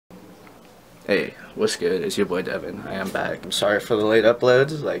Hey, what's good? It's your boy Devin. I am back. I'm sorry for the late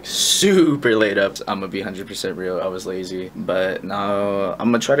uploads, like super late ups. I'm gonna be 100% real. I was lazy, but now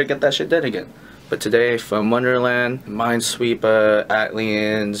I'm gonna try to get that shit done again. But today from Wonderland, Minesweeper,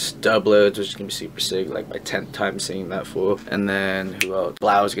 Atlians, Dubloads, which is gonna be super sick. Like my 10th time seeing that fool. And then who else?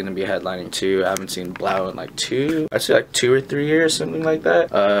 Blau is gonna be headlining too. I haven't seen Blau in like I'd say like 2 or 3 years, something like that.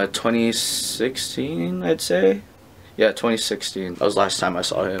 2016, I'd say. Yeah, 2016. That was the last time I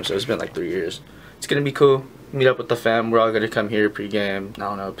saw him, so it's been like 3 years. It's gonna be cool. Meet up with the fam. We're all gonna come here pre-game. I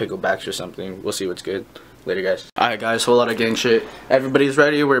don't know, picklebacks or something. We'll see what's good. Later, guys. Alright, guys, whole lot of gang shit. Everybody's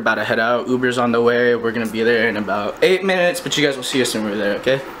ready. We're about to head out. Uber's on the way. We're gonna be there in about 8 minutes, but you guys will see us when we're there,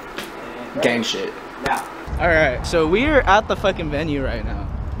 okay? Gang shit. Yeah. Alright, so we're at the fucking venue right now,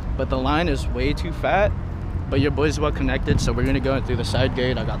 but the line is way too fat. But your boy's well connected, so we're gonna go in through the side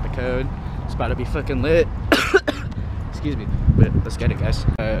gate. I got the code. It's about to be fucking lit. Excuse me, but let's get it, guys.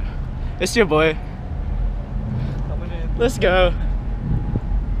 It's your boy. Coming in. Let's go.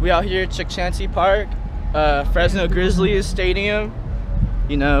 We out here at Chancey Park, Fresno Grizzlies Stadium.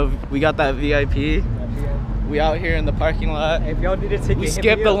 You know, we got that VIP. We out here in the parking lot. Hey, if y'all need a ticket, we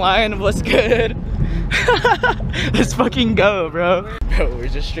skipped the line. What's good? Let's fucking go, bro. Bro, we're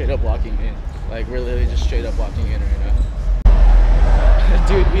just straight up walking in. Like, we're literally just straight up walking in right now.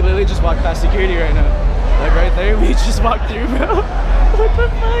 Dude, we literally just walked past security right now. Like right there, we just walked through, bro. What the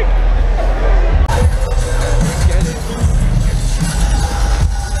fuck? Let's get it.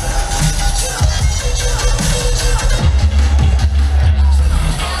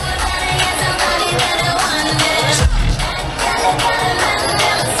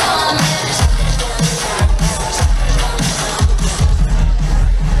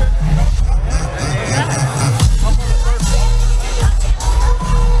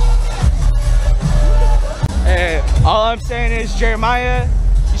 All I'm saying is, Jeremiah,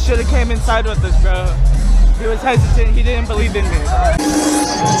 you should have came inside with us, bro. He was hesitant. He didn't believe in me.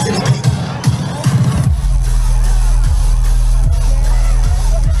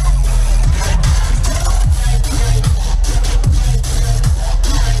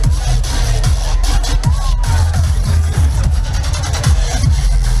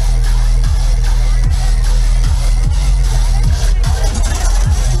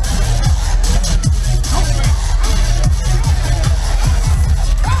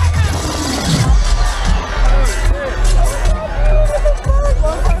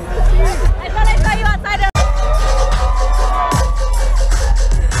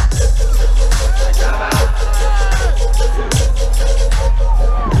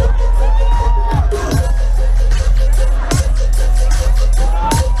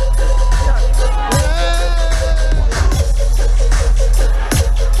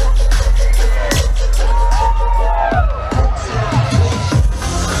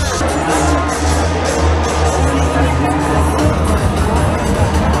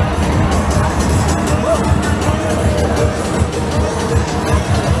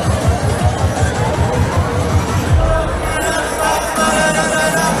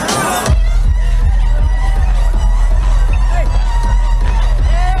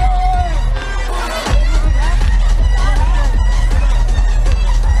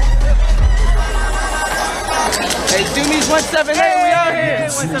 Hey, Doomies 178, we out here!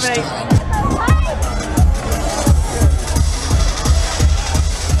 178.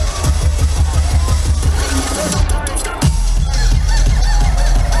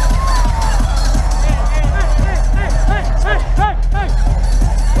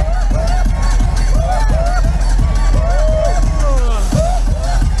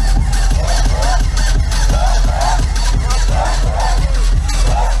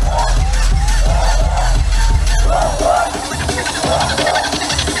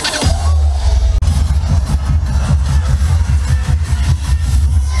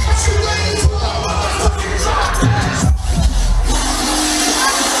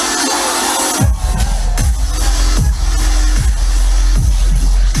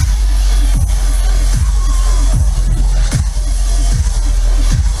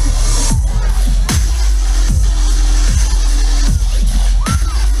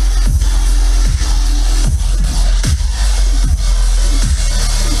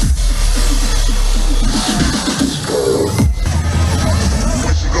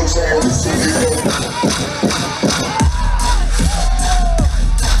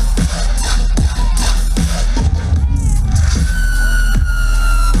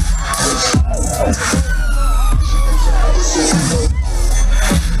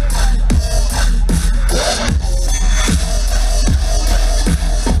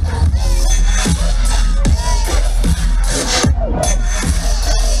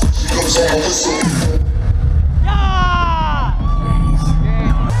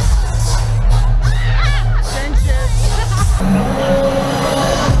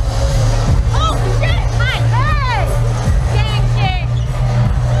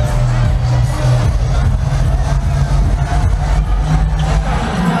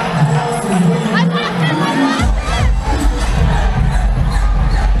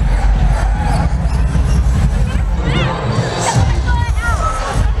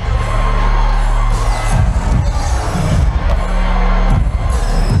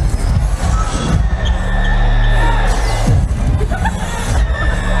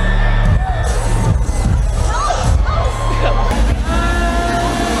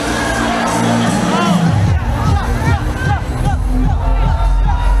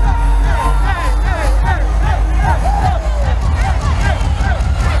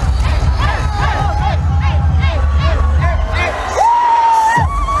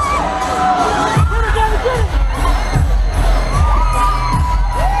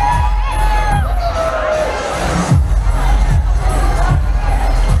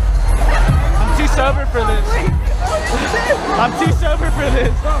 I'm too sober for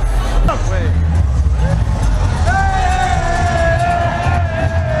this. Oh, wait.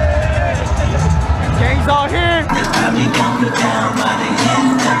 Gang's all here. I'll be going down by the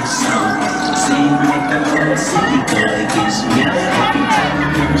end of the summer. Seem like the whole city boy gets me up every time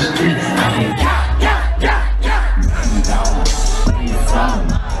I'm in the street. I hear yeah. Where you from?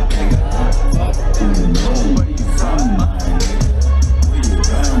 Do you know where you from, my nigga? Where you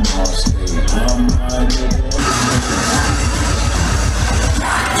from? I'll say, I'm my nigga.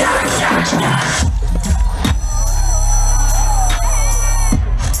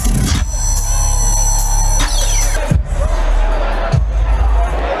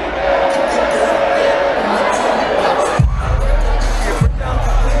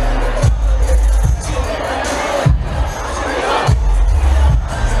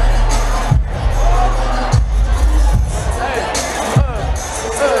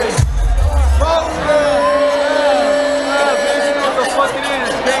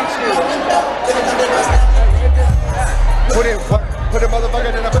 Put a motherfucker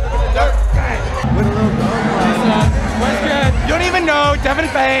in the dirt. What's good? You don't even know Devin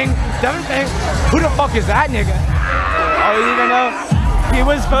Fang. Who the fuck is that nigga? Oh, you even know? He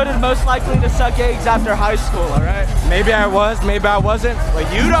was voted most likely to suck eggs after high school, alright? Maybe I was, maybe I wasn't.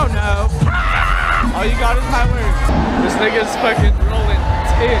 But you don't know. All you got is my word. This nigga's fucking rolling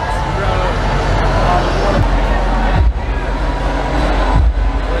tits, bro.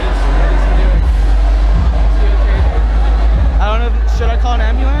 I don't know, should I call an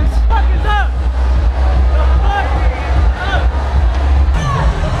ambulance? What the fuck is up? The fuck is up?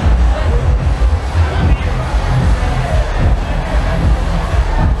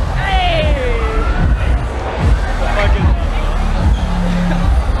 Hey! The fuck is up?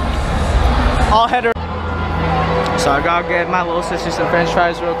 I'll head her. So I gotta get my little sister some french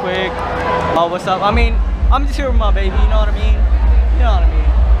fries real quick. Oh, what's up? I mean, I'm just here with my baby, you know what I mean? You know what I mean?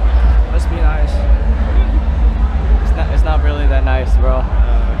 Must be nice. It's not really that nice, bro.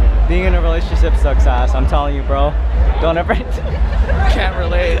 Okay. Being in a relationship sucks ass. I'm telling you, bro. Don't ever. Can't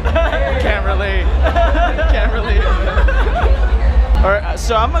relate. Can't relate. Can't relate. Alright,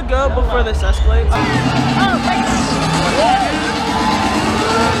 so I'm gonna go before this escalates.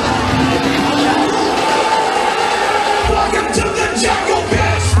 Welcome to the jungle,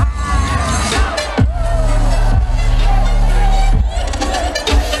 bitch!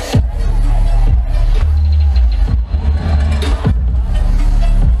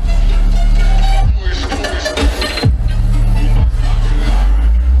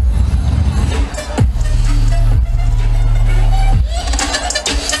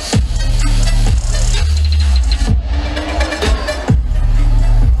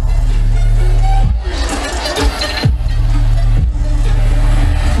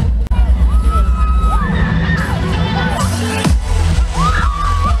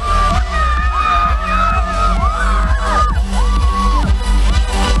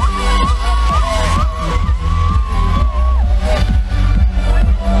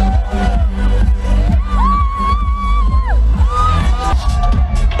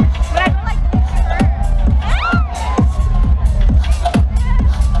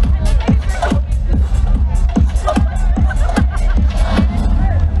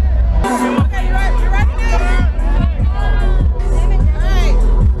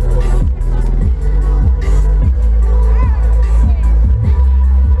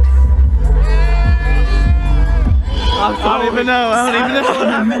 even know. I don't even know.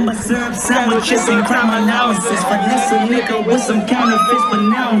 I remember syrup sandwiches and crime allowances. Finesse a liquor with some counterfeits, but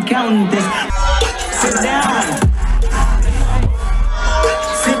now I'm counting this. Sit down.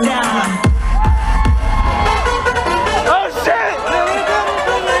 Sit down. Oh shit!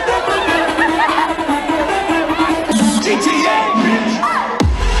 GTA, bitch.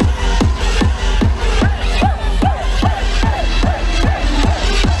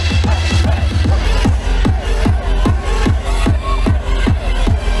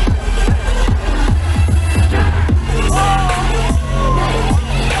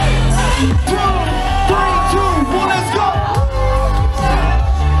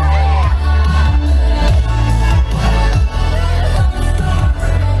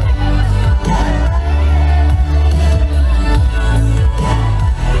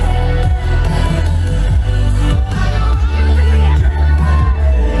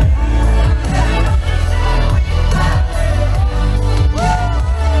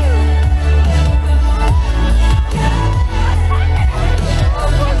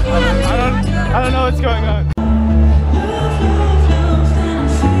 I don't know what's going on.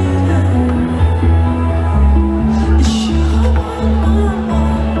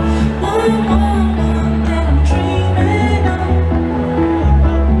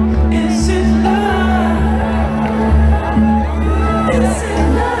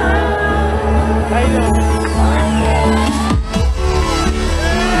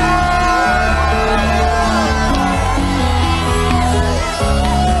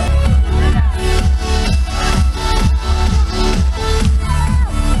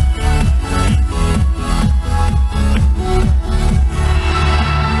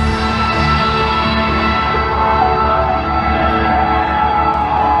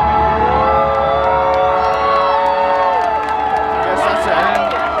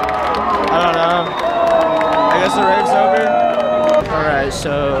 The rave's over. Alright,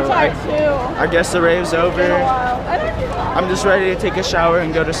 so I guess the rave's over. I'm just ready to take a shower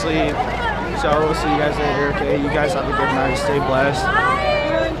and go to sleep. So we'll see you guys later, okay? You guys have a good night. Stay blessed.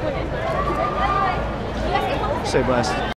 Stay blessed.